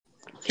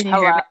Can you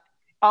hear Hello. me?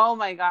 Oh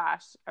my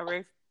gosh. Are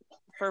we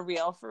for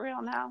real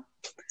now?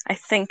 I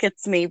think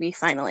it's maybe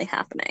finally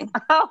happening.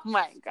 Oh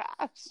my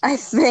gosh. I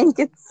think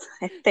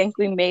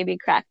we maybe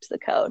cracked the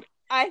code.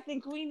 I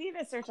think we need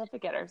a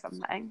certificate or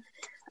something.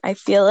 I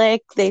feel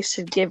like they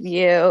should give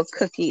you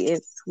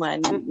cookies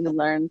when you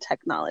learn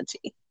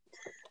technology.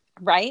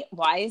 Right?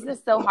 Why is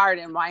this so hard?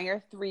 And why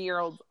are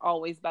 3-year-olds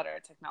always better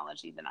at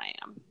technology than I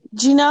am?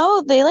 Do you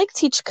know they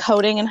teach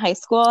coding in high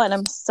school, and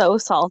I'm so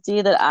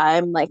salty that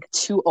I'm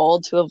too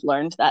old to have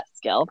learned that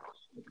skill.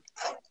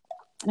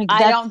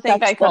 I don't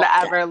think I could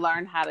ever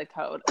learn how to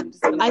code.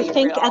 I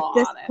think at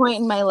this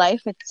point in my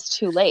life, it's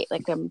too late.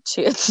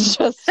 It's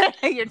just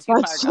you're too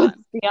far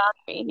gone. Beyond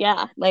me.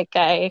 Yeah.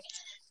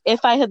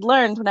 If I had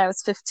learned when I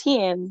was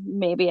 15,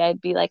 maybe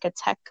I'd be like a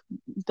tech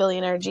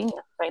billionaire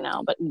genius right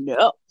now. But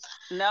no,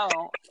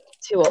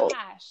 too old.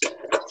 Gosh.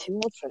 Too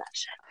old for that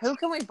shit. Who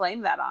can we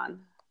blame that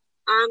on?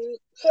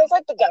 Feels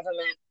like the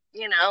government.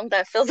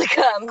 That feels like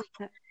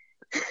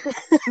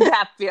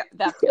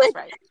that feels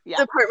right. Yeah.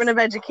 Department of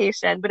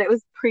Education, but it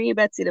was pre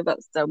Betsy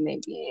DeVos, so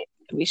maybe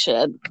we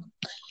should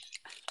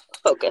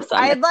focus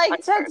on.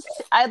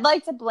 I'd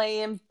like to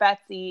blame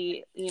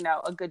Betsy,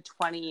 a good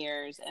 20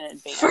 years in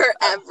advance for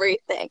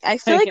everything. I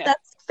feel like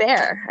that's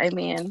fair. I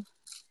mean,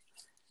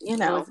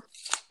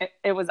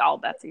 it was all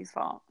Betsy's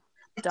fault.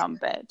 Dumb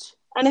bitch.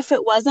 And if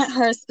it wasn't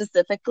her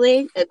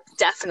specifically, it's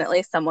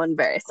definitely someone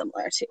very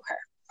similar to her.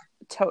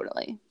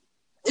 Totally.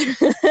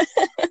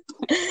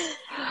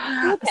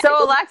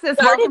 So Alexis,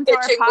 welcome to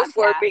our podcast.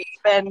 Before we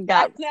even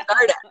got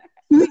started.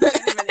 We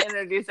didn't even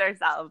introduce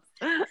ourselves.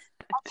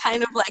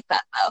 Kind of like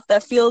that though.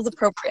 That feels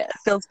appropriate. It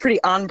feels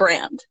pretty on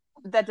brand.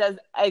 That does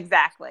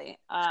exactly.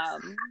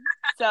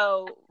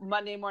 So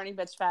Monday Morning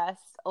Bitch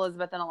Fest,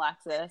 Elizabeth and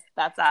Alexis.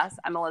 That's us.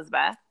 I'm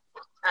Elizabeth.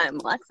 I'm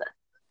Alexis.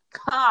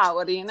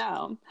 What do you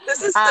know?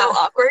 This is so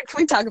awkward.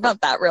 Can we talk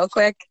about that real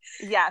quick?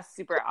 Yeah,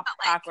 super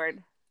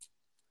awkward.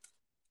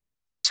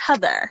 Each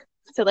other.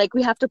 So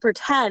we have to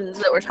pretend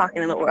that we're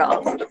talking in the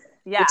world.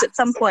 Yeah. Which at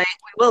some point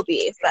we will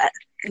be, but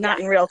not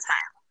in real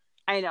time.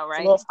 I know, right?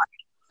 It's a little funny.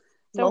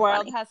 The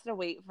world has to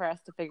wait for us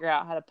to figure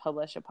out how to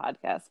publish a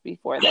podcast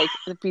before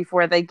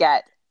they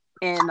get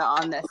in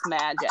on this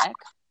magic.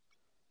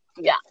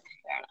 Yeah.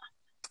 Fair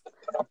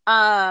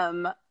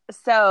enough.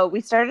 So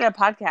we started a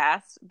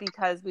podcast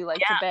because we like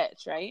to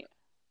bitch, right?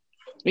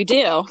 We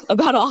do,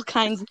 about all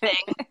kinds of things.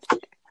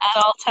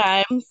 At all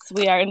times,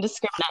 we are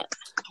indiscriminate.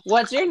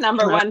 What's your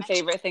number one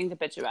favorite thing to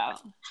bitch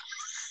about?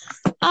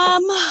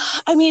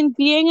 I mean,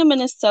 being a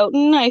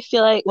Minnesotan, I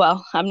feel like,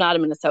 well, I'm not a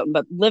Minnesotan,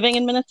 but living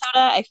in Minnesota,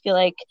 I feel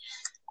like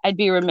I'd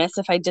be remiss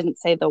if I didn't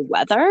say the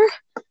weather.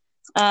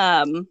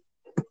 But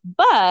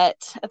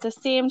at the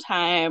same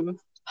time,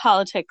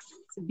 politics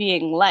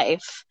being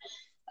life,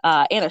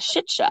 and a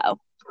shit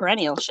show,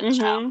 perennial shit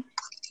show,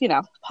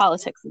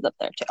 politics is up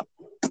there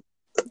too.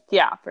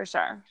 Yeah, for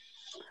sure.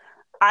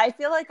 I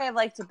feel like I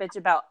like to bitch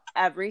about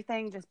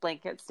everything, just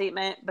blanket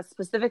statement, but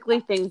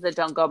specifically things that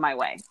don't go my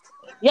way.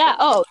 Yeah.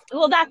 Oh,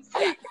 well, that's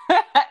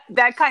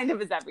that kind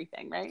of is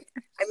everything, right?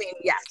 I mean,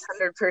 yes,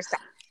 100%.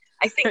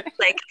 I think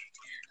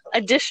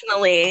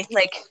additionally,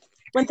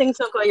 when things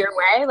don't go your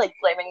way,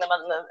 blaming them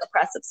on the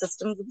oppressive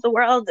systems of the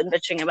world and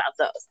bitching about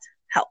those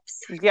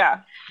helps.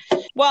 Yeah.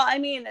 Well, I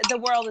mean, the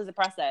world is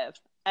oppressive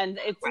and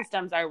its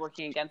systems are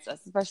working against us,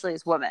 especially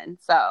as women.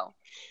 So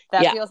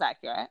that feels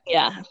accurate.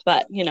 Yeah.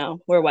 But,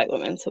 we're white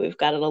women, so we've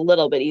got it a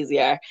little bit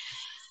easier.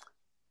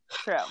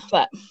 True.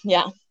 But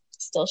yeah,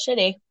 still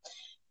shitty.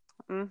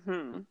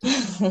 Mm-hmm.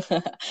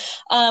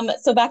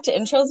 So back to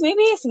intros,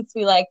 maybe, since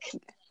we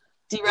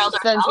derailed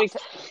ourselves.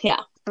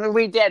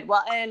 We did.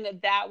 Well,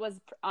 and that was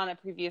on a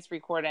previous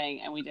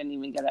recording, and we didn't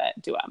even get to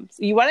do them.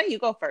 So why don't you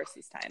go first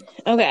this time?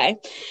 Okay.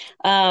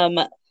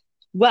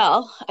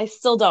 Well, I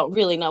still don't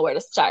really know where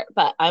to start,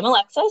 but I'm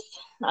Alexis.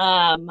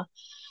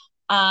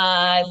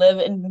 I live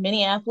in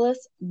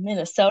Minneapolis,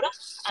 Minnesota.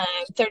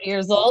 I'm 30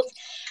 years old,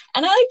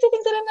 and I like to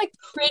think that I'm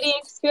pretty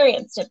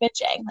experienced at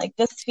bitching.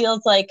 This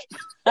feels like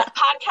that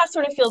podcast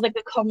sort of feels like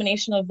the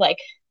culmination of life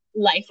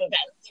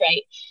events,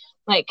 right?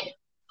 I've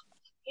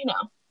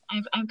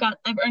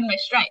earned my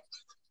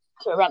stripes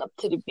to run up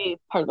to be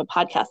part of a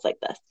podcast like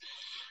this.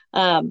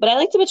 But I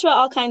like to bitch about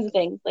all kinds of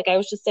things. Like I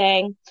was just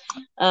saying,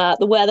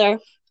 the weather,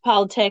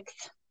 politics,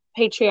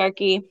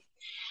 patriarchy.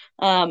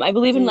 I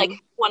believe in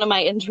one of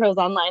my intros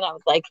online, I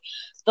was like,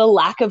 the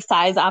lack of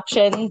size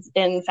options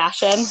in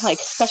fashion,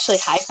 especially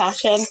high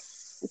fashion,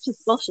 which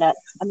is bullshit.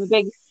 I'm a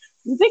big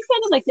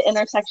fan of the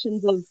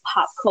intersections of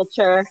pop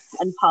culture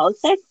and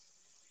politics.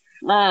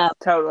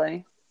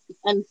 Totally.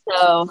 And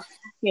so,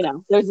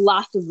 there's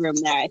lots of room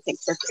there, I think,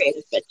 for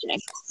creative bitching.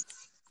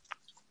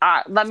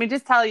 Let me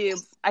just tell you,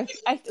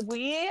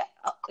 we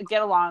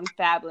get along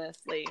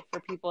fabulously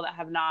for people that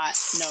have not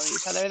known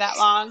each other that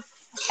long.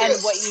 And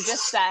what you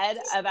just said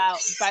about,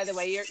 by the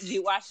way,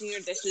 you washing your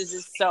dishes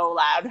is so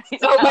loud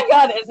right now. Oh my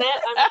God, isn't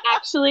it?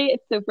 Actually,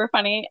 it's super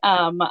funny.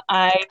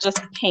 I just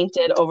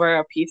painted over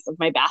a piece of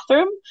my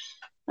bathroom,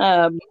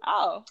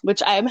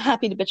 which I'm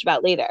happy to bitch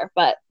about later.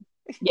 But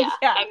Yeah,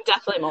 Yeah. I'm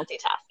definitely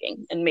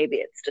multitasking, and maybe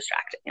it's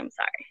distracting. I'm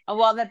sorry.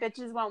 Well, the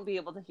bitches won't be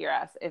able to hear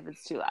us if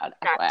it's too loud.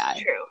 That's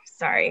FYI. true.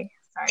 Sorry.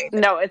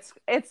 No, it's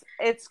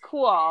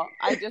cool.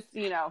 I just,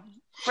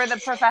 for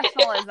the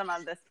professionalism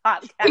of this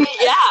podcast.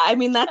 Yeah, I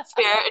mean, that's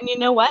fair. And you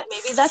know what?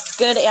 Maybe that's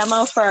good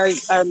ammo for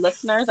our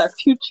listeners, our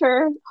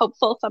future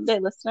hopeful someday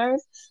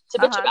listeners to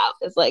bitch about.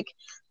 Is like,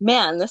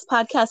 man, this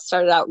podcast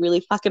started out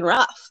really fucking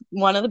rough.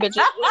 One of the bitches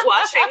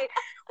was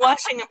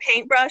washing a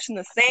paintbrush in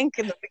the sink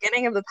in the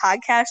beginning of the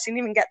podcast. She didn't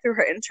even get through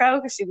her intro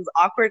because she was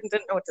awkward and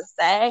didn't know what to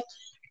say.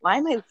 Why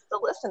am I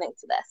still listening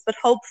to this? But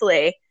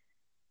hopefully,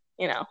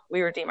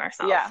 we redeem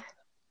ourselves. Yeah.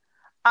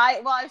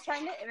 I was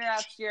trying to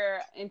interrupt your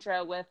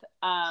intro with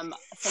some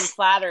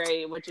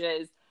flattery, which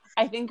is,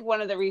 I think one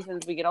of the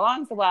reasons we get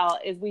along so well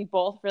is we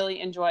both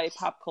really enjoy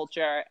pop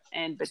culture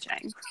and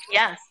bitching.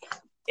 Yes.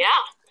 Yeah.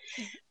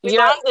 We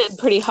bonded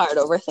pretty hard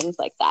over things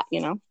like that,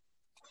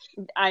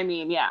 I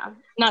mean, yeah.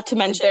 Not to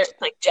mention,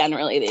 like,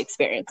 generally the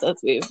experiences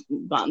we've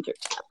gone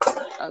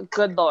through.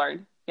 Good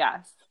Lord.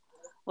 Yes.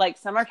 Like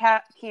summer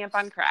camp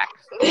on crack.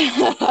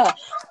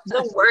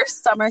 The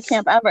worst summer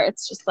camp ever.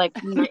 It's just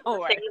like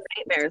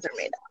nightmares are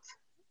made of.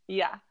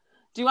 Yeah.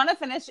 Do you want to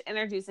finish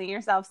introducing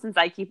yourself since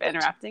I keep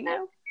interrupting you?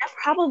 Yeah,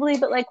 probably.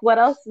 But like, what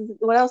else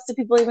do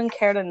people even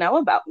care to know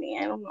about me?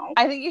 I don't know.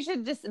 I think you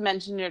should just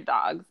mention your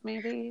dogs,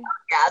 maybe.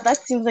 Yeah, that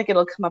seems like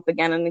it'll come up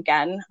again and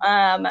again.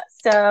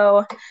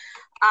 So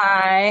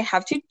I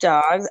have 2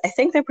 dogs. I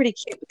think they're pretty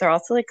cute. They're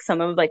also like some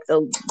of like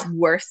the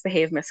worst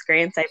behaved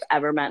miscreants I've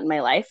ever met in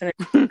my life, and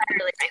it's not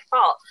really my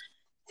fault.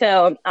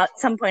 So at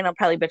some point, I'll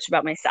probably bitch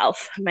about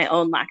myself, my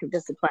own lack of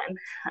discipline.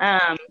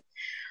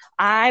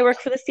 I work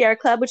for the Sierra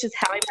Club, which is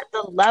how I met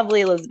the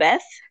lovely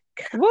Elizabeth.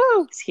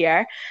 Woo!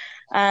 Here.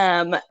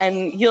 And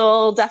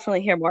you'll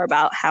definitely hear more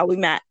about how we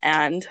met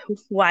and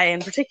why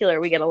in particular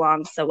we get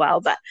along so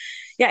well. But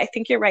yeah, I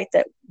think you're right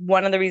that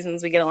one of the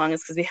reasons we get along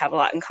is because we have a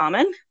lot in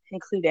common,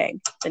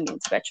 including the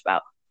need to bitch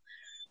about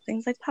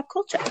things like pop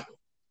culture.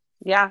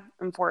 Yeah,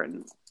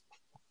 important.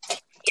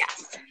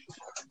 Yes.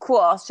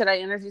 Cool. Should I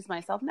introduce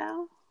myself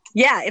now?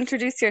 Yeah,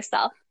 introduce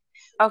yourself.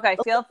 Okay,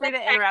 feel free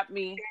to interrupt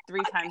me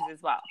 3 times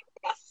as well.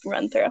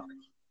 Run through.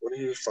 What are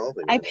you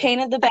solving? I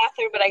painted the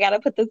bathroom, but I gotta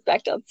put this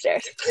back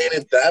downstairs. You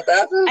painted that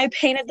bathroom? I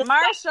painted the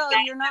Marshall,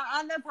 you're not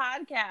on the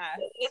podcast.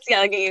 It's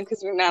yelling at you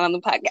because we're not on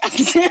the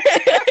podcast.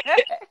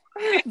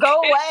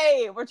 Go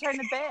away. We're trying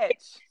to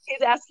bitch.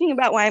 He's asking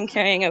about why I'm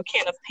carrying a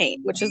can of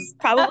paint, which is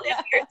probably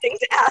a weird thing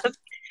to ask.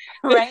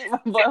 Right?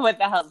 What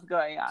the hell's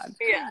going on?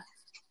 Yeah.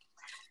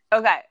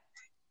 Okay.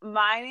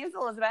 My name's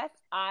Elizabeth.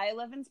 I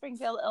live in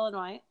Springfield,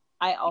 Illinois.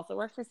 I also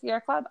work for Sierra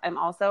Club. I'm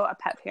also a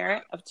pet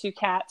parent of 2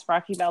 cats,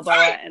 Rocky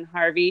Balboa and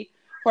Harvey,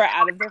 who are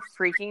out of their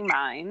freaking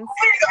minds.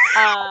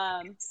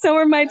 So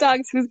are my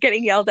dogs, who's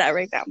getting yelled at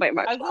right now by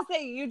Marshall. I was going to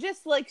say, you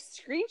just like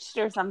screeched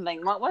or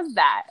something. What was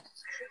that?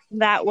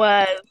 That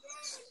was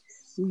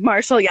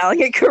Marshall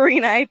yelling at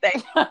Karina, I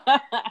think.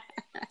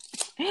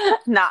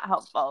 Not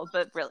helpful,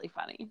 but really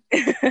funny.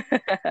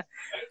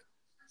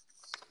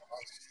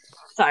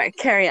 Sorry,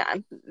 carry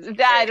on.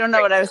 I don't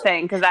know what I was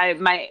saying because I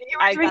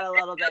got a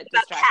little bit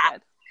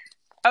distracted.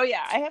 Oh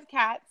yeah, I have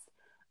cats.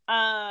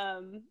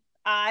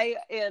 I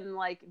am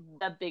like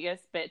the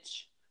biggest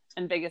bitch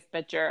and biggest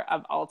bitcher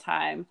of all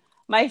time.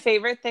 My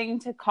favorite thing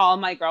to call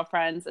my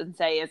girlfriends and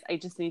say is, I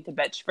just need to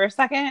bitch for a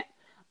second.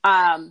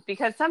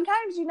 Because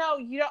sometimes,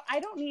 I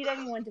don't need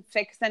anyone to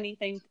fix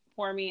anything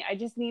for me. I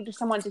just need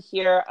someone to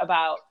hear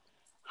about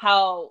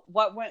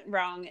what went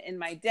wrong in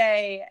my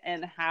day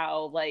and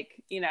how,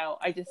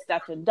 I just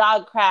stepped in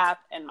dog crap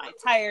and my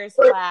tire's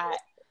flat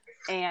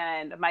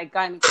and my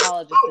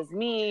gynecologist is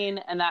mean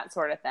and that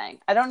sort of thing.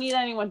 I don't need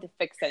anyone to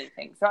fix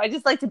anything. So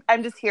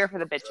I'm just here for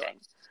the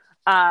bitching.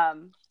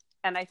 And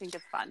I think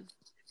it's fun.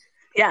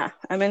 Yeah,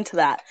 I'm into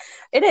that.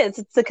 It is.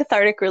 It's a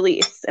cathartic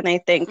release. And I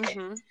think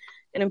an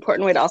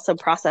important way to also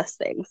process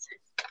things.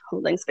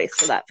 Holding space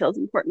for that feels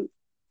important.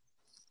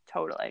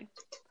 Totally.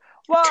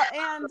 Well,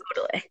 and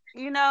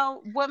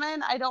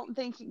women, I don't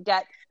think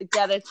get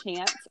a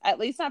chance, at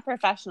least not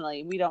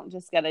professionally. We don't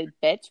just get a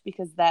bitch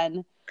because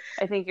then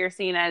I think you're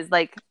seen as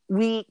like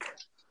weak.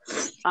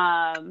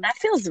 That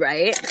feels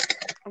right.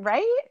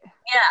 Right?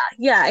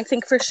 Yeah, I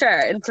think for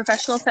sure. In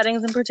professional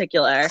settings in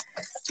particular,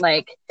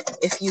 like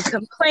if you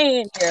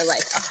complain, you're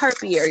like a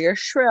harpy or you're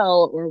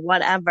shrill or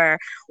whatever,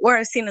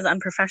 or seen as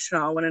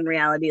unprofessional when in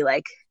reality,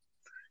 like,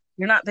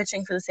 you're not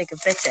bitching for the sake of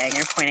bitching.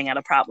 You're pointing out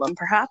a problem,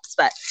 perhaps,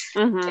 but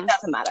it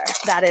doesn't matter.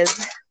 That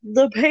is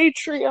the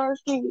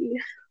patriarchy.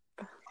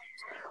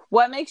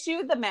 What makes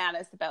you the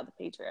maddest about the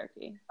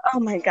patriarchy? Oh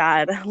my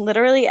God.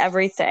 Literally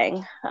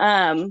everything.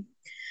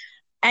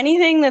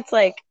 Anything that's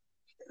like,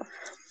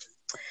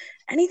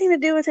 anything to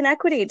do with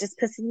inequity just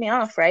pisses me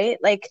off, right?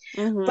 Like,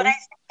 but I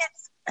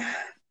think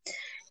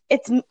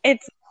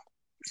it's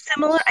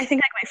similar. I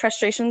think like my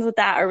frustrations with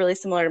that are really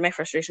similar to my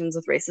frustrations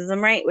with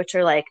racism, right? Which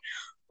are like,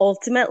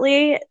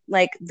 ultimately,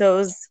 like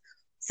those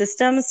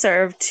systems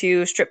serve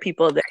to strip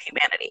people of their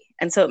humanity.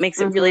 And so it makes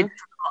it really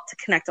difficult to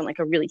connect on like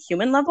a really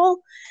human level.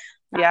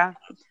 Yeah.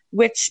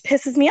 Which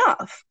pisses me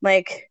off.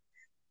 Like,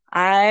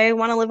 I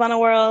want to live on a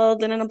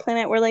world and in a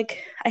planet where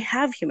like I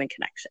have human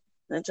connection.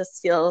 And it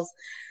just feels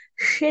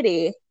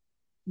shitty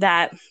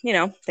that, you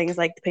know, things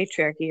like the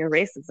patriarchy or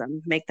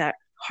racism make that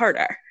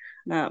harder.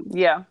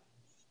 Yeah.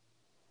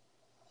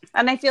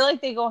 And I feel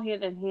like they go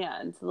hand in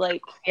hand.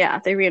 Like, yeah,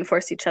 they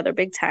reinforce each other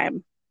big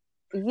time.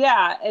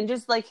 yeah, and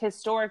just like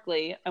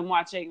historically, I'm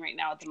watching right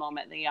now at the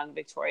moment the Young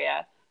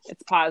Victoria.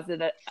 It's paused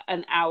at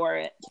an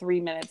hour,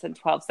 3 minutes and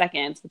 12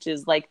 seconds, which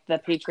is like the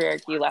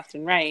patriarchy left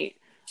and right,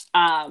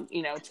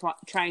 you know,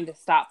 trying to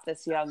stop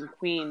this young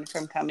queen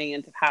from coming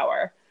into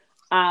power.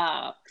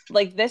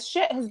 Like this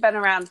shit has been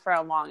around for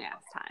a long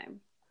ass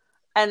time.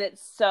 And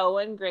it's so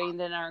ingrained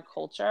in our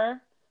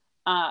culture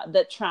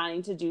that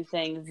trying to do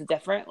things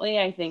differently,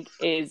 I think,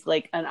 is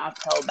like an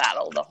uphill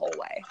battle the whole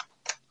way.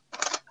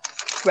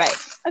 Right.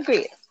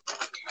 Agreed.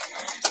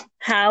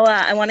 How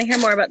I want to hear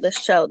more about this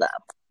show, though.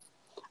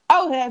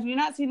 Oh, have you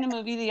not seen the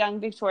movie The Young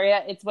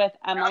Victoria? It's with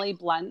Emily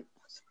Blunt.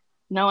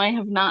 No, I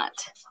have not.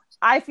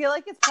 I feel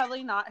like it's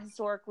probably not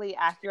historically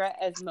accurate,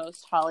 as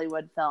most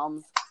Hollywood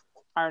films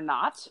are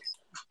not.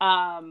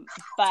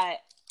 But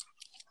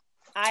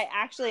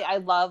I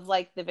love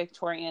like the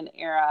Victorian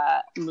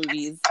era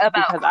movies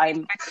because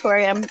I'm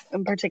Victoria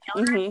in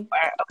particular.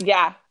 Mm-hmm.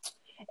 Yeah,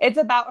 it's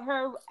about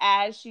her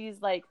as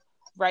she's like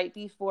right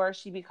before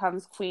she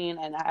becomes queen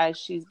and as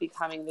she's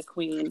becoming the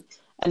queen,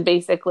 and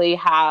basically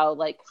how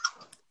like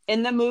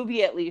in the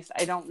movie, at least,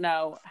 I don't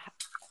know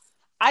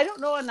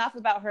enough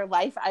about her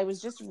life. I was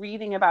just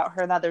reading about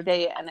her the other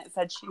day, and it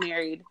said she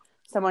married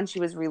someone she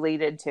was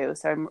related to.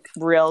 So I'm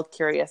real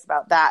curious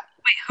about that.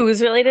 Wait,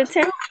 who's related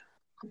to?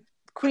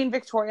 Queen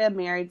Victoria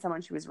married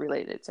someone she was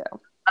related to.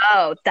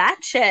 Oh,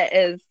 that shit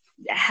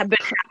have been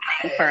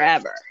happening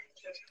forever.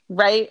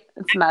 Right?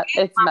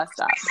 It's messed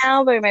up.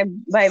 Now by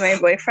my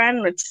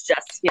boyfriend, which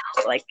just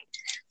feels like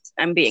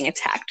I'm being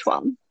attacked while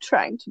I'm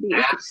trying to be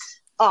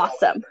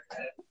awesome.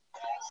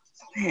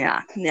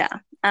 Yeah.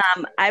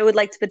 I would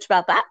like to bitch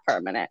about that for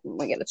a minute when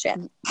we get a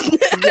chance.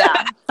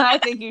 Yeah, I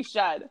think you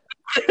should.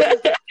 He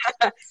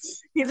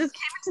just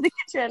came into the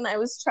kitchen. I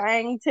was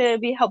trying to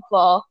be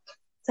helpful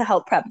to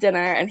help prep dinner,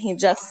 and he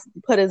just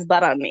put his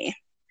butt on me.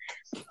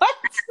 What?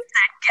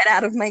 Get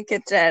out of my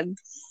kitchen.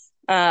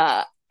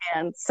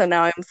 And so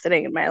now I'm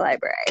sitting in my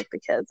library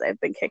because I've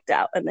been kicked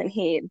out. And then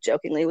he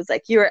jokingly was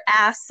like, "You're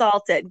ass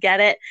salted. Get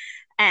it?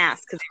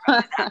 Ass." Because he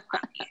really that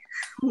funny.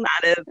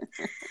 Not as...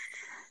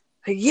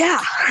 Yeah.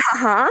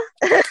 Uh-huh.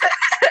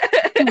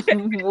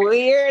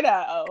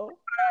 Weirdo.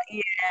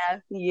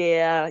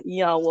 Yeah.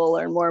 We'll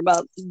learn more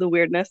about the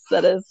weirdness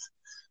that is.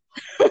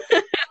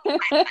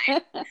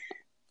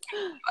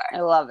 I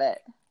love it.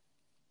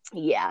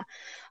 Yeah.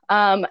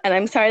 And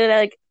I'm sorry that I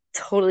like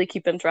totally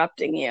keep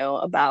interrupting you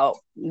about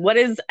what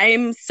is,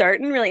 I'm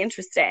certain, really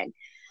interesting.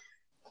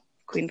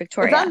 Queen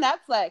Victoria. It's on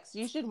Netflix.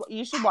 You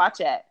should watch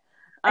it.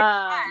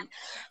 I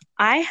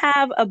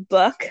have a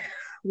book.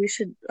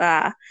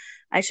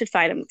 I should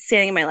find. I'm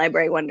standing in my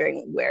library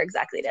wondering where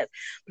exactly it is.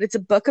 But it's a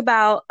book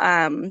about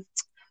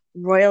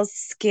royal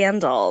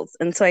scandals.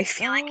 And so I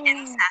feel like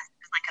incest is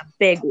like a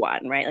big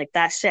one, right? Like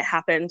that shit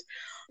happened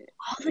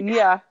all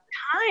the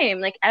time.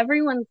 Like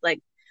everyone's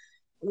like,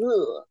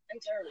 ugh.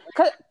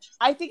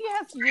 I think it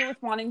has to do with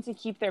wanting to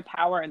keep their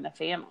power in the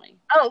family.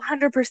 Oh,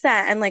 100%.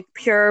 And like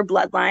pure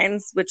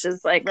bloodlines, which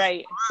is like,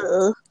 right.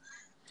 Do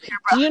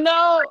you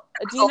know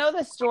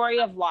the story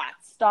of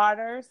Lot's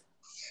daughters?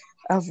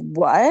 Of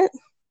what?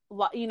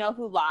 You know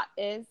who Lot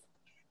is?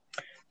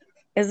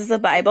 Is this a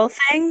Bible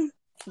thing?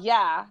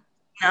 Yeah.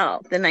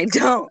 No, then I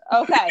don't.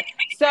 Okay.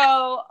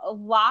 So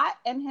Lot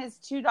and his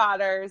two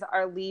daughters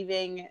are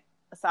leaving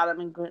Sodom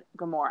and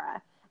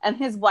Gomorrah. And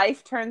his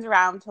wife turns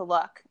around to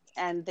look,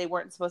 and they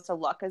weren't supposed to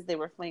look as they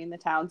were fleeing the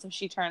town. So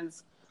she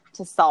turns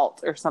to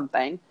salt or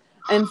something.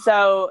 And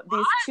so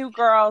these two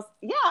girls,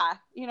 it's a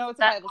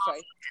Bible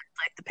story.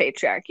 Like the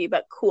patriarchy,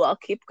 but cool.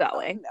 Keep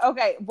going.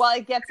 Okay. Well,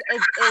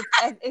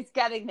 it's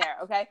getting there.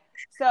 Okay.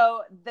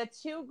 So the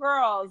two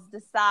girls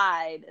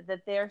decide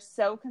that they're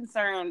so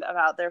concerned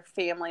about their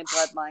family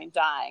bloodline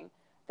dying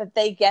that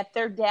they get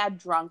their dad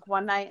drunk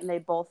one night and they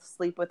both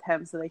sleep with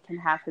him so they can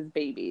have his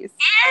babies.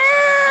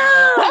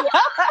 Okay.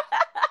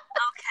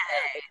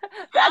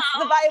 That's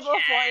the Bible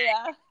for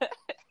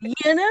you.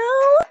 You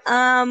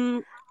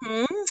know,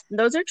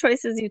 those are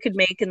choices you could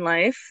make in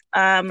life.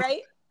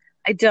 Right?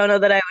 I don't know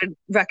that I would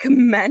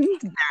recommend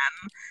them.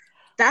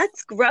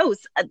 That's gross.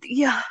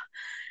 Yeah.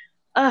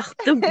 Ugh.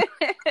 Like,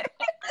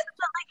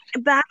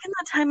 back in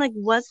that time, like,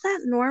 was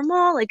that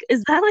normal? Like,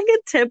 is that like a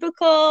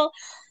typical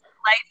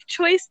life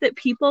choice that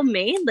people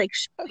made? Like,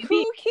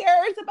 who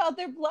cares about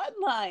their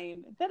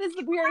bloodline? That is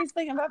the weirdest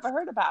thing I've ever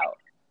heard about.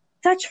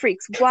 Such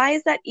freaks. Why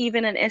is that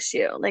even an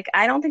issue? Like,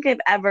 I don't think I've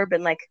ever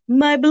been like,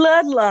 my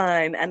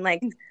bloodline, and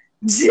like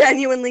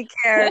genuinely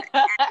cared.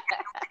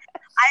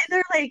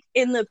 Either like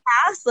in the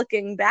past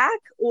looking back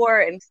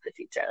or into the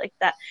future. Like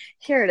that,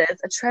 here it is,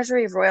 a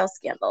treasury of royal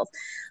scandals.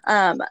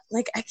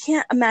 Like I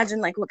can't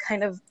imagine like what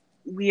kind of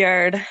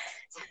weird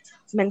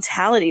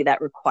mentality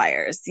that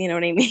requires. You know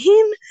what I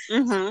mean?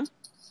 Mm-hmm.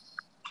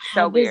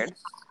 So weird.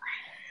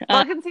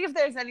 Look and see if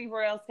there's any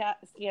royal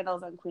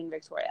scandals on Queen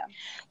Victoria.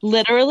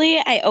 Literally,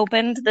 I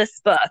opened this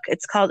book.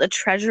 It's called A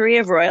Treasury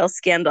of Royal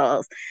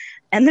Scandals.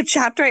 And the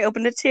chapter I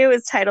opened it to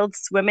is titled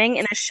Swimming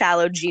in a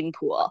Shallow Gene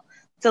Pool.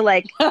 So,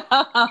 like,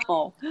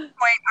 Oh.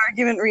 my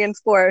argument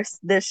reinforced,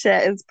 this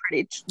shit is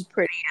pretty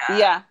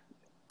Yeah.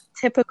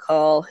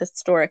 typical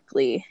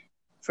historically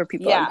for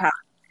people in Yeah. power.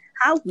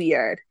 How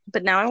weird.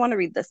 But now I want to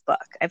read this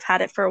book. I've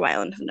had it for a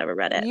while and have never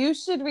read it. You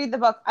should read the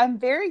book. I'm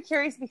very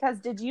curious because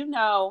did you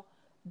know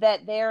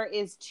that there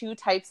is two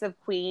types of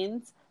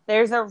queens?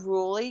 There's a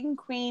ruling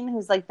queen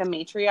who's like the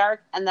matriarch,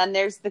 and then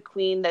there's the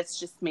queen that's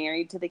just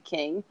married to the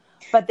king.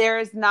 But there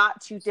is not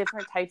two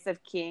different types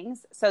of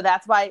kings. So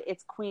that's why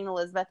it's Queen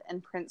Elizabeth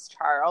and Prince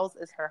Charles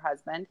is her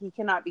husband. He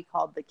cannot be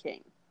called the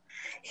king.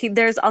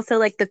 There's also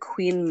like the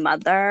Queen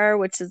Mother,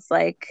 which is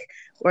like,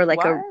 or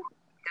like a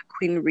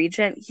Queen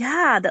Regent.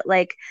 Yeah, that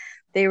like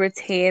they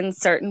retain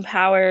certain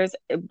powers,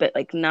 but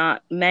like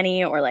not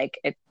many, or like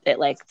it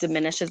like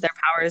diminishes their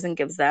powers and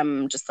gives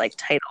them just like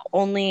title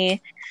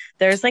only.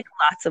 There's like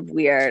lots of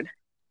weird,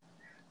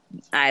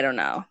 I don't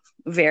know,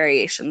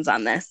 variations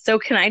on this. So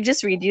can I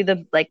just read you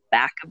the like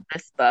back of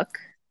this book?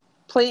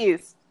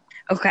 Please.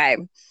 Okay.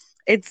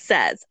 It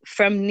says,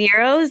 from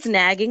Nero's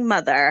nagging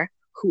mother,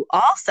 who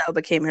also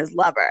became his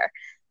lover,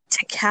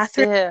 to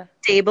Catherine's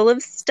stable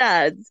of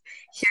studs,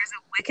 here's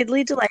a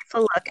wickedly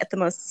delightful look at the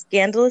most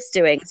scandalous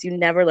doings you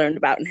never learned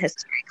about in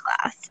history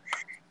class.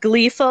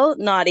 Gleeful,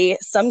 naughty,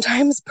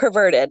 sometimes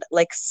perverted,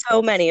 like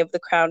so many of the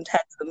crowned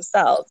heads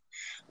themselves,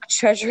 A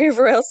Treasury of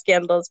Royal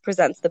Scandals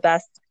presents the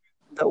best,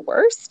 the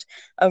worst,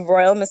 of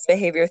royal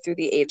misbehavior through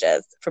the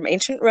ages, from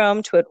ancient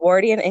Rome to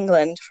Edwardian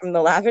England, from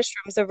the lavish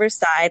rooms of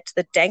Versailles to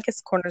the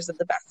dankest corners of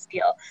the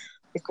Bastille.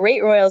 The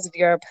great royals of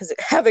Europe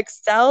have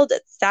excelled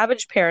at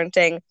savage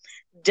parenting,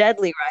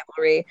 deadly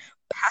rivalry,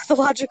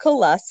 pathological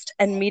lust,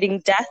 and meeting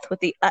death with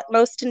the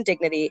utmost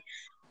indignity,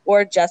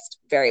 or just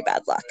very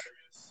bad luck.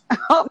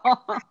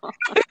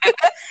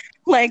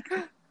 Like,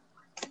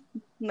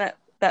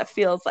 that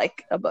feels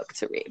like a book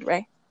to read,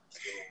 right?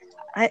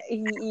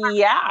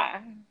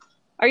 Yeah.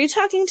 Are you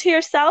talking to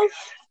yourself?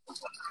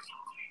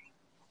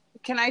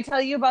 Can I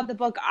tell you about the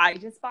book I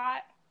just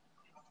bought?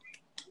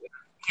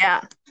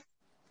 Yeah.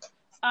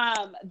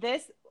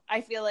 This,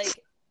 I feel like,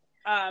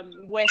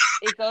 with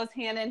it goes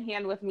hand in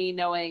hand with me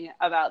knowing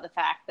about the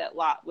fact that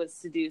Lot was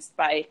seduced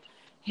by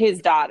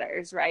his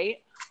daughters,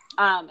 right?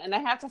 And I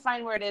have to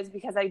find where it is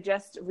because I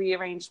just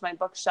rearranged my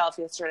bookshelf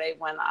yesterday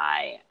when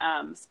I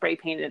spray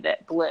painted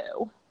it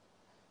blue.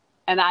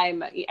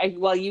 And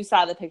well, you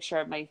saw the picture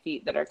of my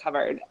feet that are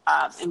covered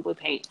in blue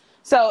paint.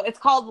 So it's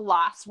called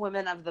Lost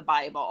Women of the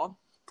Bible.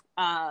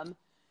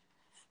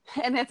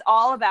 And it's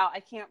all about, I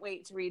can't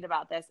wait to read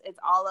about this. It's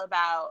all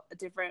about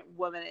different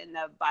women in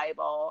the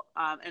Bible.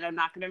 And I'm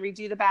not going to read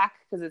you the back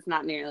because it's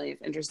not nearly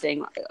as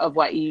interesting of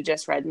what you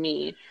just read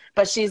me.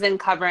 But she's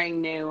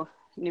uncovering new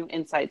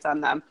insights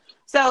on them.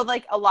 So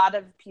like a lot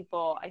of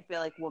people, I feel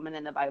like women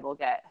in the Bible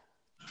get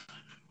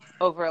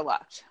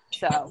overlooked.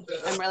 So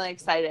I'm really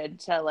excited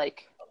to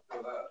like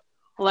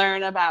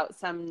learn about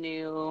some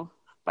new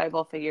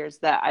Bible figures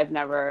that I've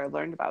never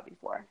learned about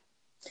before.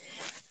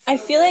 I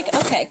feel like,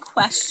 okay,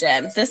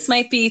 question. This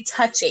might be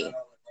touchy.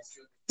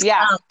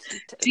 Yeah.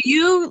 Do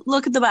you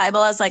look at the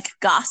Bible as like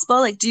gospel?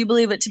 Like, do you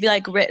believe it to be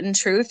like written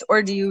truth?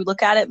 Or do you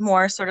look at it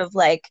more sort of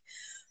like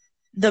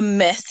the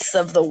myths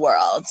of the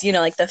world, you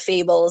know, like the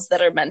fables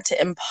that are meant to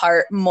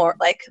impart more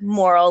like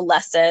moral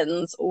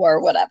lessons or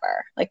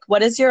whatever? Like,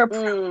 what is your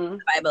approach to the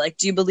Bible? Like,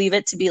 do you believe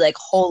it to be like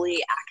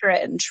wholly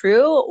accurate and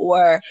true,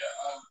 or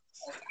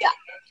yeah,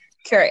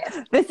 curious.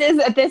 This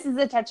is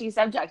a touchy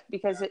subject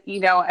because, you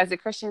know, as a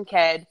Christian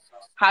kid,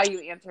 how you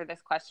answer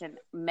this question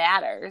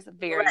matters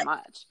very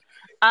much.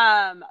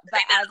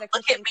 But as a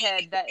Christian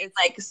kid, that is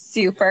like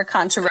super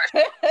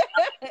controversial.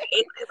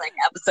 Like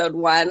episode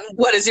 1,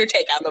 what is your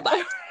take on the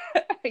Bible?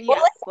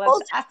 Yes,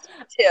 Old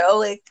Testament too,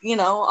 like, you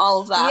know,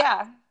 all of that.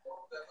 Yeah.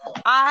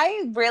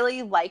 I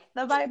really like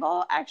the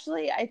Bible,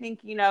 actually. I think,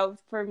 you know,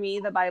 for me,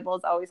 the Bible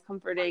is always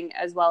comforting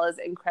as well as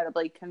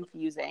incredibly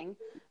confusing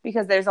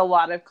because there's a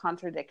lot of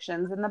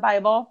contradictions in the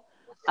Bible.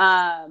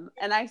 And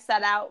I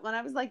set out when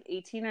I was like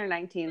 18 or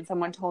 19,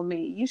 someone told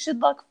me you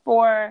should look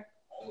for,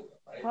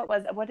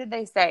 what did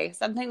they say?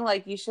 Something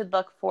like you should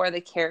look for the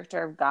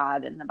character of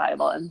God in the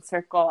Bible and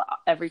circle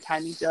every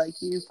time you feel like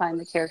you find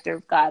the character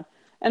of God.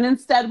 And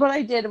instead what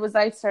I did was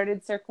I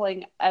started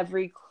circling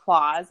every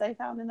clause I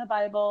found in the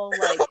Bible,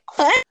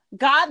 like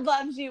God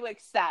loves you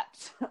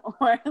except,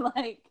 or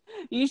like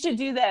you should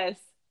do this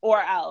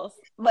or else.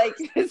 Like,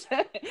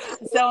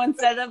 so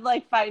instead of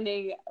like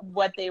finding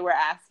what they were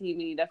asking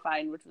me to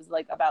find, which was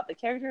like about the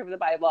character of the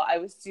Bible, I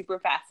was super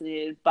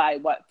fascinated by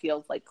what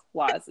feels like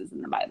clauses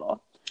in the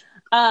Bible.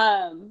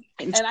 And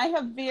I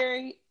have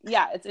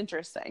it's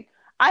interesting.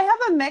 I have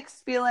a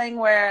mixed feeling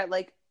where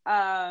like,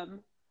 I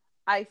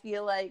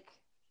feel like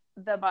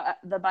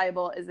the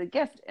Bible is a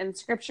gift and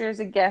scripture is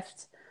a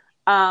gift.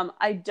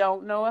 I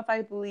don't know if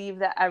I believe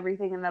that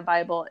everything in the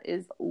Bible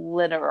is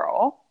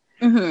literal.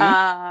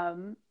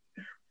 Mm-hmm.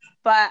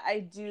 but I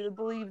do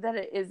believe that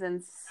it is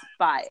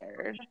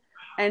inspired.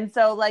 And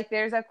so, like,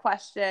 there's a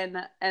question,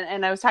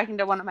 and I was talking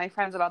to one of my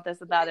friends about this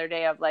the other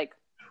day of, like,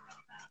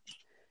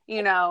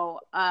 you know,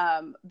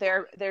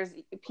 there's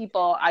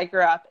people, I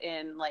grew up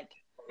in, like,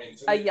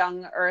 a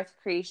young earth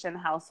creation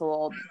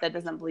household that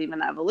doesn't believe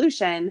in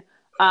evolution.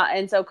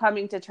 And so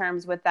coming to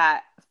terms with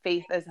that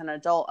faith as an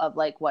adult of,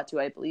 like, what do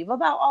I believe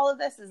about all of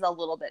this is a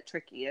little bit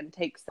tricky and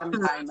takes some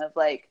time of,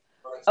 like,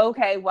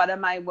 okay, where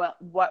am I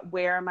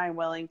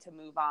willing to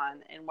move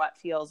on, and what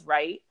feels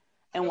right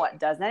and what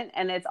doesn't.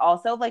 And it's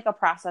also, like, a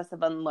process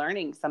of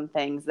unlearning some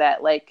things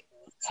that, like,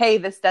 hey,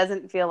 this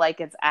doesn't feel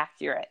like it's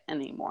accurate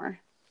anymore.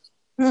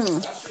 So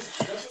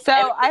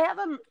I have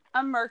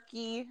a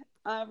murky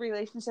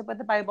relationship with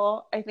the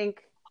Bible, I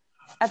think,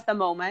 at the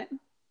moment.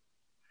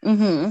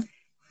 Mm-hmm.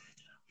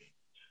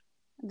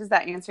 Does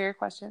that answer your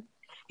question?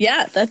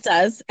 Yeah, that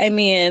does. I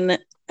mean,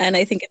 and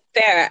I think it's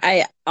fair.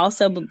 I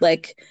also,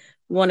 like,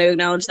 want to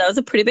acknowledge that was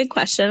a pretty big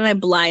question, and I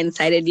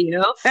blindsided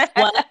you.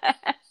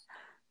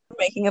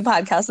 Making a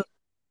podcast with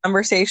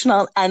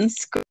conversational,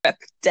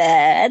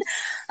 unscripted.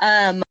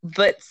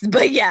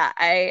 But yeah,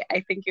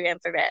 I think you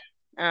answered it.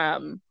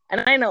 And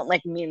I don't,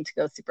 like, mean to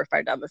go super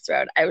far down this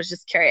road. I was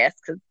just curious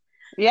because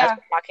as we're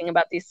talking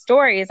about these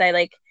stories, I,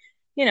 like,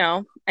 you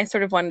know, I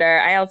sort of wonder.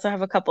 I also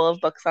have a couple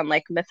of books on,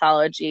 like,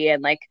 mythology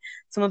and, like,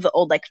 some of the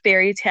old, like,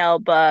 fairy tale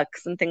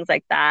books and things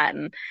like that.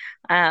 And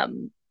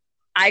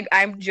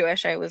I'm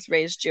Jewish. I was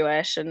raised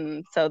Jewish,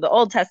 and so the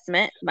Old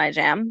Testament, my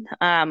jam.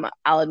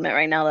 I'll admit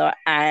right now, though,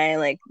 I,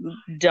 like,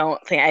 don't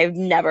think I've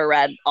never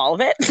read all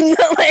of it.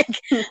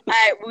 Like,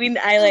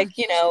 I like,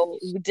 you know,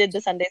 did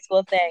the Sunday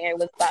school thing. I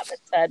was bat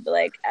mitzvah, but,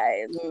 like,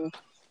 I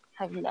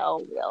have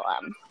no real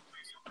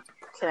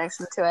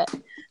connection to it.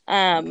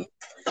 And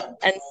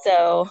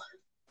so,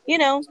 you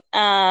know,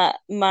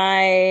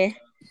 my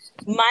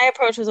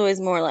approach was always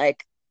more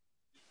like,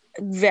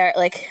 very,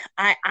 like,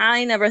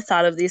 I never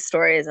thought of these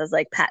stories as,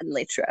 like,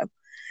 patently true.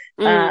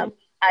 I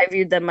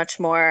viewed them much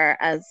more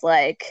as,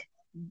 like,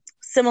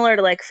 similar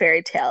to, like,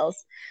 fairy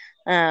tales,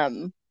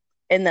 in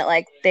that,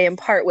 like, they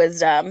impart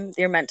wisdom.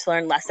 You're meant to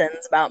learn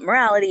lessons about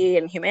morality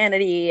and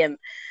humanity, and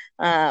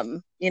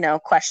you know,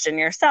 question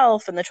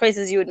yourself and the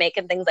choices you would make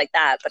and things like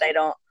that. But I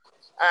don't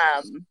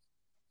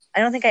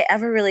think I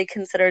ever really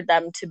considered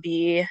them to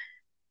be,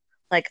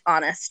 like,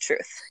 honest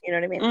truth. You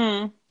know what I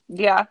mean?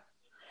 Yeah.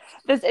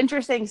 That's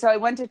interesting. So I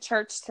went to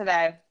church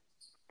today.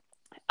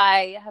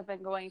 I have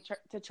been going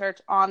to church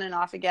on and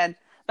off again,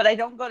 but I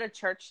don't go to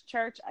church.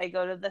 I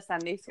go to the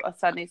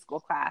Sunday school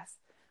class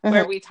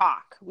where we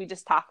talk. We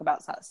just talk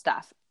about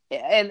stuff.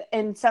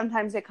 And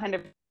sometimes it kind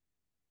of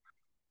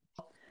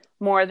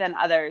more than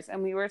others.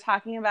 And we were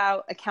talking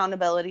about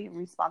accountability and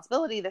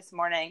responsibility this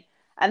morning.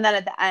 And then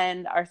at the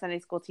end, our Sunday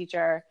school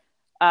teacher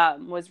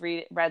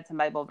read some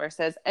Bible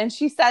verses. And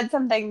she said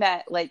something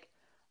that, like,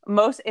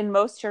 in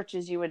most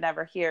churches you would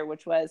never hear,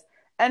 which was,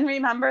 and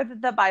remember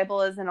that the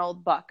Bible is an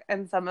old book,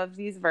 and some of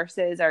these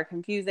verses are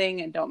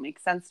confusing and don't make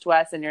sense to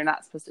us, and you're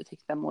not supposed to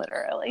take them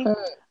literally.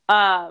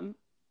 And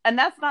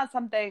that's not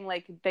something,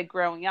 like, that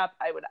growing up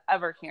I would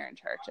ever hear in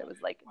church. It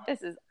was like,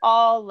 this is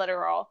all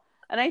literal.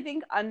 And I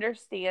think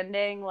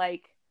understanding,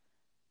 like,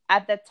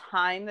 at the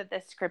time that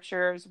the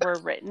scriptures were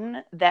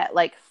written, that,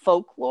 like,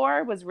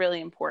 folklore was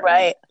really important,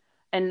 right?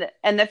 And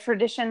the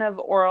tradition of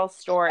oral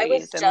stories. I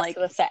was just like,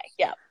 gonna say,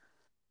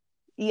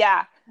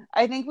 yeah,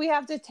 I think we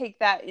have to take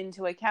that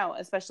into account,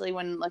 especially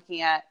when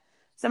looking at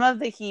some of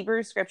the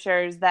Hebrew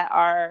scriptures that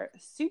are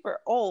super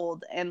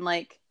old and,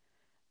 like,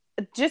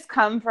 just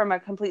come from a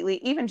completely,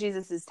 even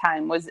Jesus's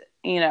time was,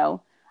 you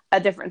know, a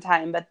different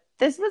time, but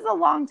this was a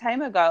long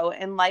time ago,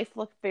 and life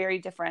looked very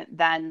different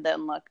than it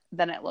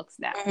looks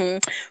now.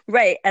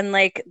 Right. And,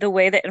 like, the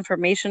way that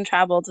information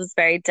traveled was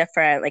very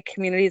different. Like,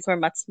 communities were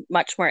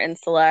much more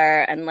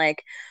insular and,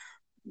 like,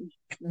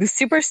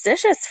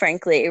 superstitious,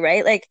 frankly,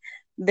 right? Like,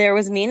 there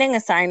was meaning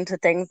assigned to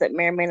things that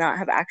may or may not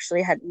have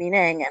actually had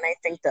meaning. And I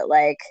think that,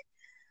 like,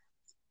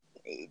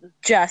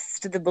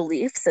 just the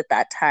beliefs at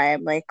that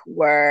time, like,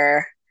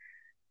 were,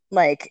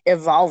 like,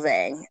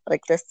 evolving,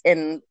 like, this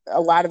in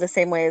a lot of the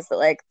same ways that,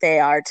 like, they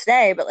are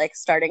today, but, like,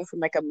 starting from,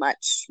 like, a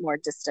much more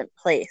distant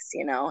place,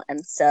 you know?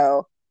 And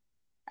so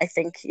I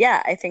think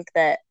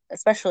that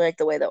especially, like,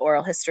 the way that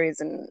oral histories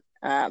and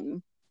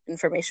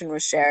information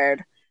was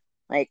shared,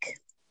 like,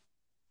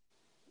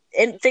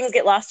 things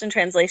get lost in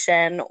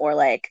translation, or,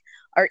 like,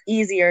 are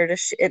easier to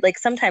like,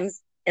 sometimes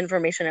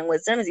information and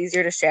wisdom is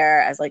easier to share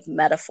as, like,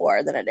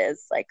 metaphor than it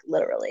is, like,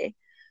 literally,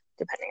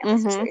 depending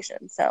on the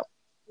situation. So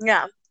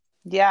yeah.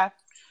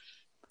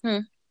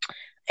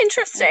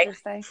 Interesting.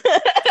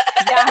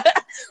 Yeah.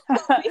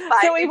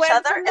 So we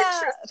went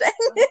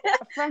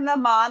from the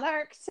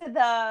monarch to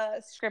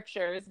the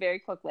scriptures very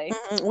quickly.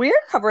 We're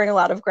covering a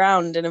lot of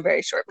ground in a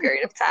very short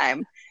period of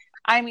time.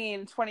 I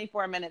mean,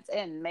 24 minutes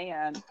in,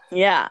 man.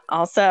 Yeah.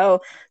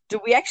 Also, do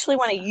we actually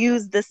want to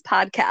use this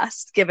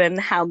podcast given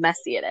how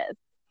messy it is?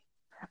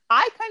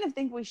 I kind of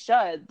think we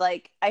should.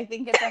 Like, I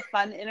think it's a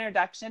fun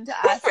introduction to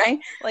us. Right?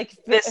 Like,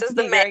 this is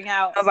the figuring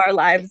out of our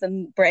lives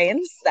and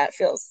brains. That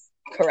feels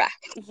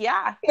Correct.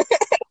 Yeah.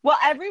 Well,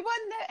 everyone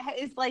that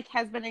is like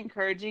has been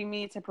encouraging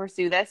me to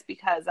pursue this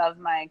because of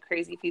my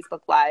crazy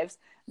Facebook lives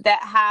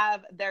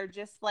they're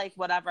just like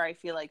whatever I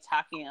feel like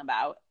talking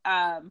about.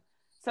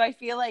 So I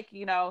feel like,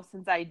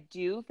 since I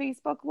do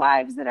Facebook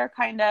lives that are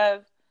kind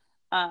of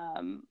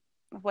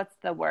what's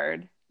the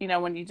word?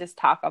 When you just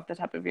talk off the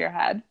top of your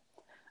head.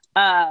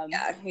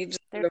 Yeah, you just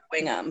sort of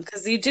wing them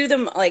because you do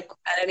them like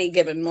at any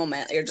given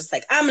moment. You're just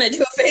like, I'm gonna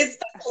do a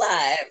Facebook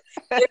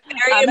live.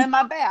 I'm in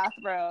my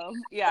bathroom.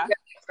 Yeah,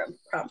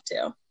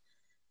 impromptu.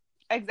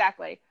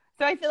 Exactly.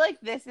 So I feel like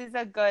this is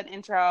a good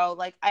intro.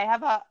 Like I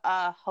have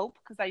a hope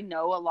because I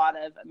know a lot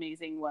of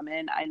amazing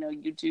women. I know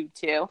you do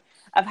too,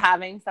 of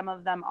having some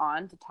of them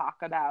on to talk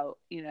about,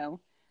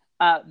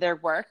 their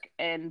work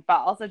but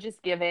also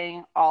just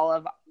giving all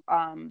of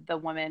the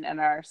women in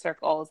our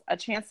circles a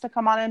chance to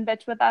come on and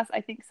bitch with us.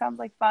 I think sounds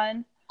like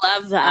fun.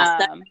 Love that.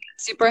 That's like a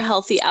super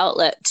healthy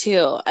outlet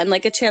too, and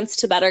like a chance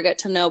to better get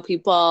to know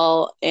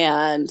people.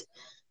 And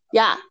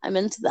yeah, I'm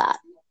into that.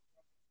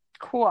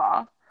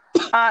 Cool.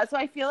 So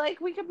I feel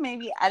like we could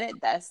maybe edit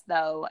this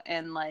though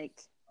and like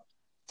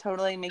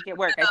totally make it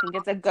work. I think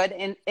it's a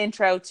good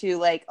intro to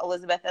like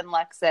Elizabeth and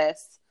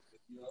Lexus,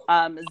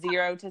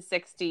 0 to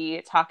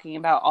 60, talking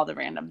about all the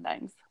random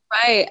things.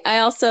 Right. I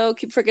also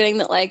keep forgetting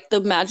that like the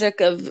magic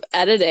of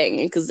editing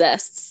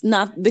exists,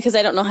 not because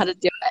I don't know how to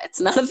do it. It's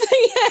not a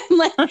thing. I'm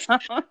like, so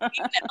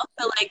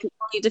like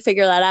we'll need to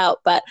figure that out.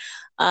 But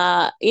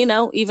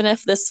even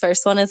if this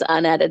first one is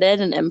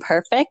unedited and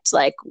imperfect,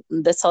 like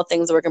this whole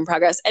thing's a work in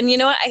progress. And you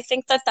know what? I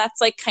think that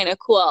that's like kind of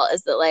cool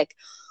is that like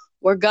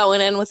we're going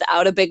in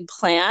without a big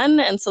plan.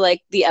 And so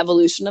like the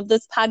evolution of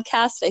this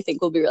podcast, I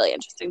think will be really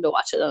interesting to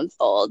watch it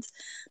unfold.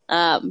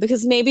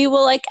 Because maybe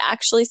we'll like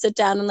actually sit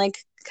down and like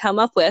come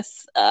up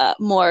with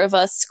more of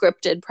a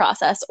scripted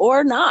process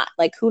or not.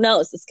 Like, who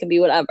knows? This can be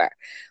whatever,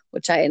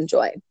 which I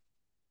enjoy.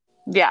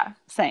 Yeah,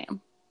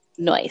 same.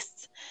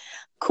 Nice.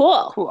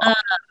 Cool.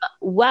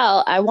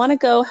 Well, I want to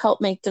go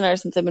help make dinner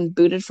since I've been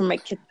booted from my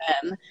kitchen.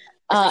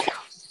 Walk to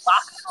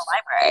the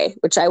library,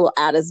 which I will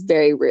add is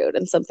very rude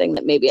and something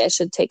that maybe I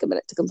should take a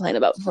minute to complain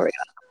about before we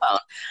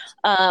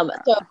get on the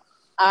phone. So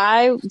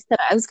I said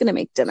I was going to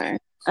make dinner.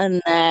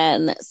 And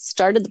then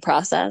started the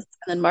process.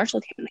 And then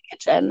Marshall came in the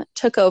kitchen,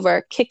 took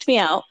over, kicked me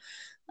out,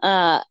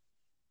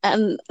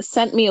 and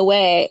sent me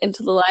away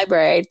into the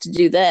library to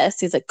do this.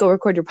 He's like, go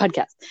record your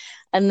podcast.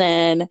 And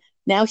then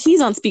now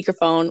he's on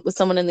speakerphone with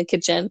someone in the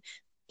kitchen.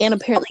 And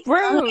apparently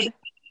rude.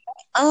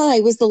 I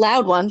was the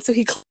loud one. So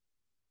he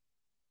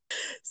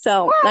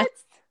I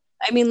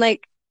mean,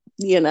 like,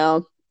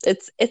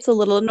 it's a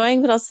little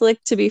annoying, but also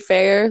like to be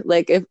fair,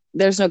 like if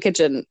there's no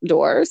kitchen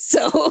door,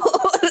 so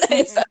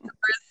it's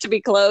to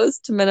be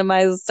closed to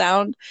minimize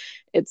sound,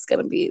 it's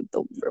gonna be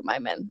the room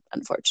I'm in,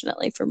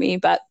 unfortunately for me.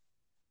 But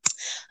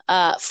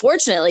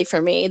fortunately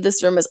for me,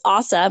 this room is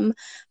awesome.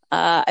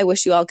 I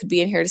wish you all could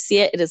be in here to see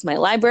it. It is my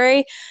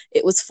library.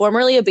 It was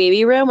formerly a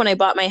baby room when I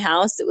bought my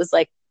house. It was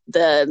like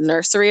the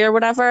nursery or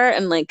whatever,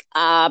 and like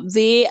I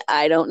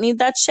don't need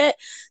that shit.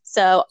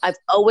 So I've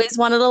always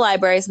wanted a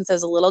library since I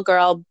was a little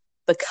girl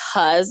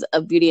because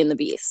of Beauty and the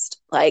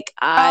Beast. Like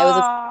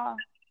I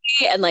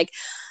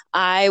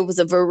was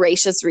a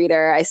voracious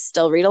reader. I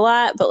still read a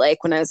lot, but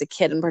like when I was a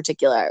kid in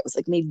particular, it was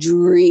like my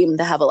dream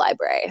to have a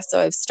library. So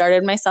I've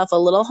started myself a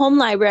little home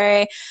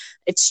library.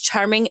 It's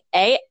charming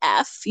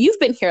AF. You've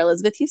been here,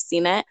 Elizabeth. You've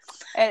seen it.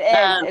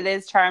 It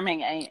is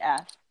charming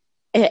AF.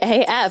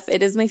 AF.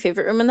 It is my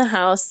favorite room in the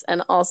house.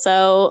 And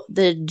also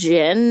the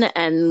gin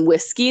and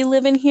whiskey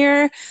live in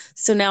here.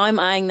 So now I'm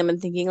eyeing them and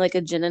thinking like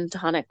a gin and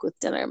tonic with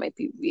dinner might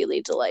be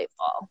really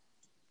delightful.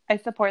 I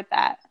support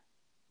that.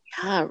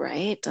 Yeah,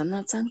 right. Doesn't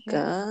that sound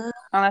good?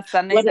 On a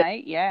Sunday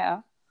night,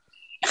 yeah.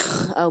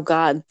 Oh,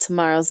 God.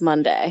 Tomorrow's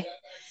Monday.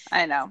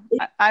 I know.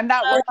 I'm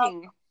not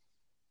working.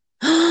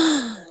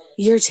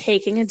 You're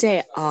taking a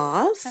day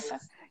off?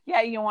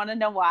 Yeah, you want to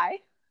know why?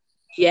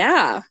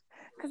 Yeah.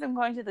 Because I'm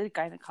going to the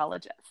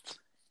gynecologist.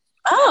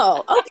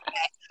 Oh,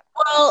 okay.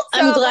 Well, so,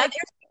 I'm glad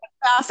you're taking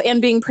off and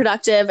being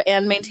productive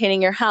and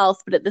maintaining your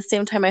health, but at the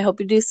same time, I hope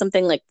you do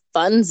something like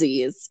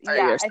funsies for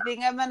yourself. I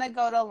think I'm going to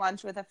go to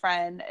lunch with a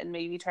friend and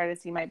maybe try to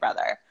see my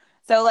brother.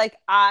 So, like,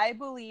 I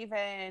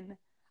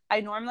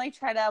normally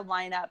try to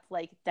line up,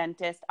 like,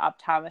 dentist,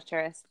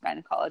 optometrist,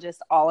 gynecologist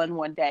all in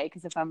one day,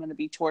 because if I'm going to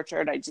be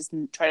tortured, I just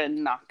try to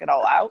knock it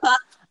all out.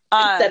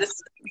 Instead of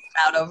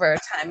out over a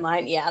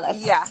timeline. Yeah,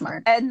 that's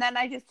smart. And then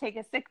I just take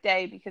a sick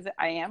day because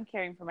I am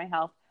caring for my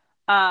health.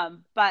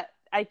 But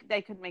I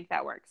could make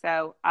that work.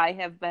 So I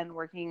have been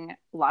working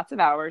lots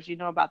of hours. You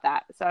know about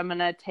that. So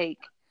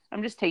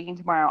I'm just taking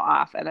tomorrow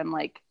off. And I'm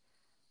like,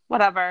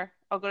 whatever.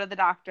 I'll go to the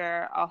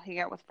doctor. I'll hang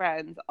out with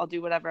friends. I'll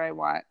do whatever I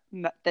want.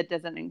 That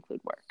doesn't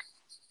include work.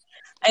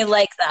 I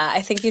like that.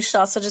 I think you should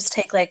also just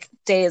take like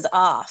days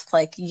off.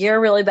 Like you're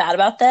really bad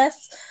about this.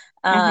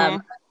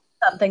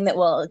 Something that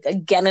will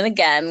again and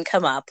again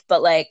come up,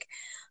 but like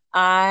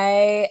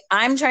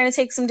I'm trying to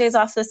take some days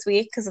off this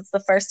week because it's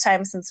the first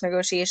time since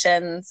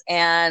negotiations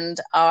and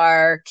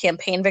our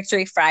campaign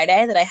victory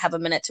Friday that I have a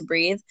minute to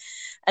breathe.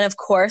 And of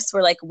course,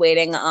 we're like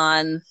waiting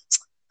on,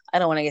 I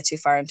don't want to get too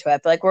far into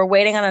it, but like we're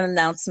waiting on an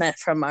announcement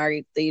from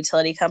the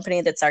utility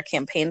company that's our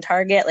campaign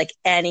target, like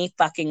any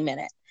fucking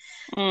minute.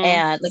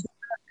 And like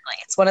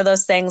it's one of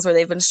those things where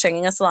they've been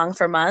stringing us along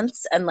for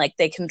months and like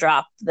they can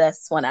drop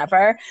this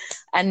whenever.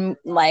 And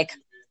like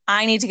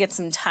I need to get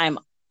some time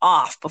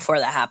off before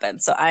that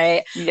happens.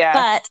 But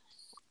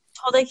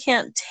told I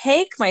can't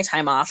take my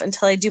time off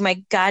until I do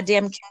my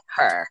goddamn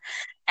concur.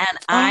 And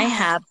I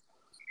have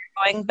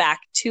going back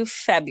to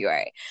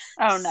February.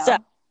 Oh no. So,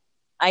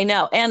 I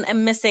know. And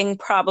I'm missing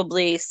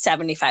probably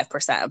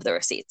 75% of the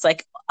receipts,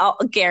 like I'll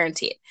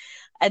guaranteed.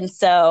 And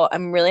so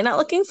I'm really not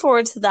looking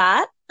forward to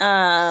that.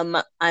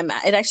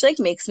 It actually like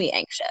makes me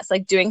anxious.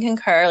 Like doing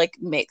concur like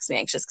makes me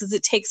anxious because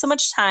it takes so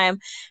much time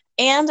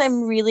and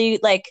I'm really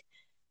like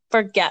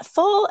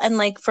forgetful and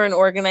like for an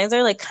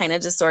organizer like kind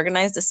of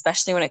disorganized,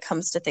 especially when it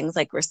comes to things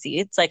like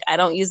receipts. Like I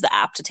don't use the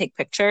app to take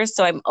pictures,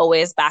 so I'm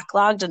always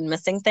backlogged and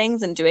missing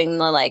things and doing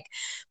the like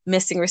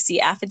missing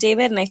receipt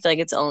affidavit, and I feel like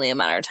it's only a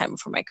matter of time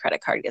before my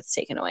credit card gets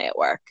taken away at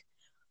work.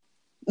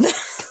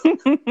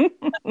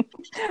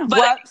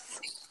 Whoops.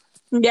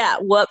 Yeah,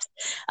 whoops.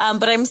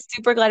 But I'm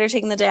super glad you're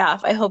taking the day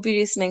off. I hope you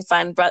do something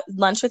fun.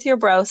 Lunch with your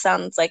bro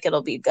sounds like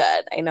it'll be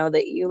good. I know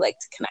that you like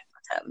to connect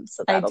with him,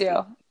 so I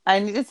do. I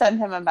need to send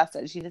him a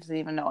message. He doesn't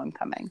even know I'm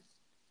coming.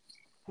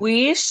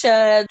 We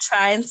should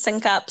try and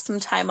sync up some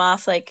time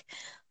off like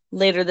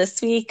later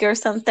this week or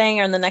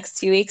something or in the next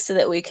few weeks so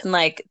that we can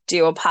like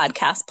do a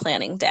podcast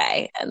planning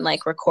day and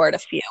like record a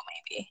few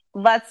maybe.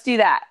 Let's do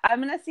that.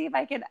 I'm going to see if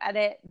I can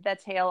edit the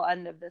tail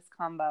end of this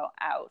combo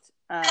out.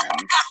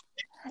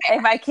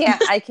 If I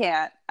can't, I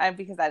can't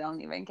because I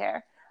don't even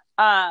care.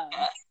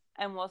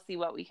 And we'll see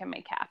what we can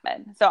make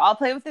happen. So I'll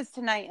play with this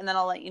tonight and then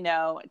I'll let you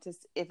know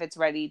just if it's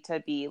ready to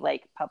be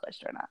like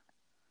published or not.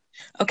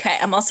 Okay.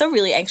 I'm also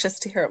really anxious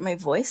to hear what my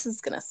voice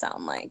is going to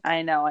sound like.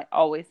 I know. I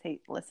always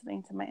hate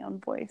listening to my own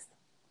voice.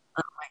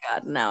 Oh my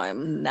God. Now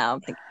I'm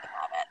thinking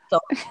about it. So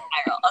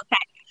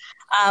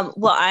okay.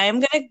 Well, I'm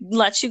going to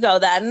let you go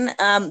then.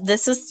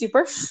 This was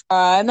super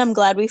fun. I'm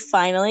glad we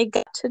finally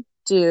got to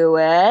do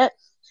it.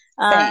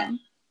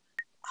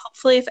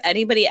 Hopefully if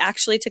anybody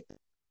actually took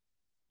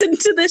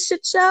into this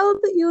shit show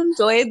that you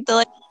enjoyed the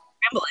like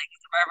ramblings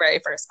of our very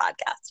first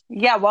podcast.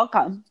 Yeah,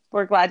 welcome.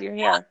 We're glad you're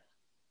here.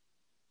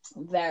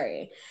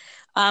 Very.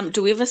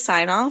 Do we have a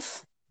sign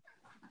off?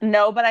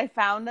 No, but I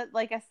found that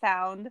like a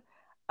sound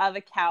of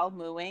a cow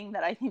mooing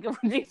that I think it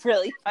would be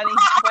really funny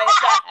to play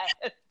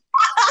that.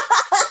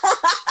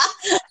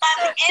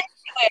 I'm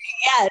into it.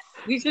 Yes,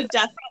 we should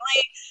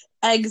definitely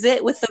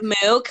exit with the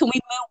moo. Can we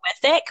moo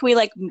with it? Can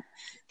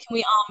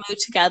we all moo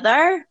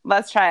together?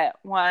 Let's try it.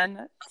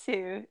 1,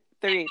 2,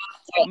 3.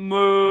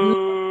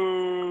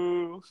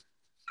 Moo.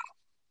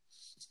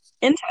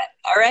 Into it.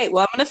 All right.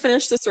 Well, I'm going to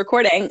finish this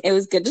recording. It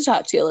was good to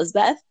talk to you,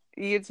 Elizabeth.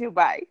 You too.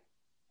 Bye.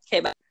 Okay,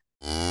 bye.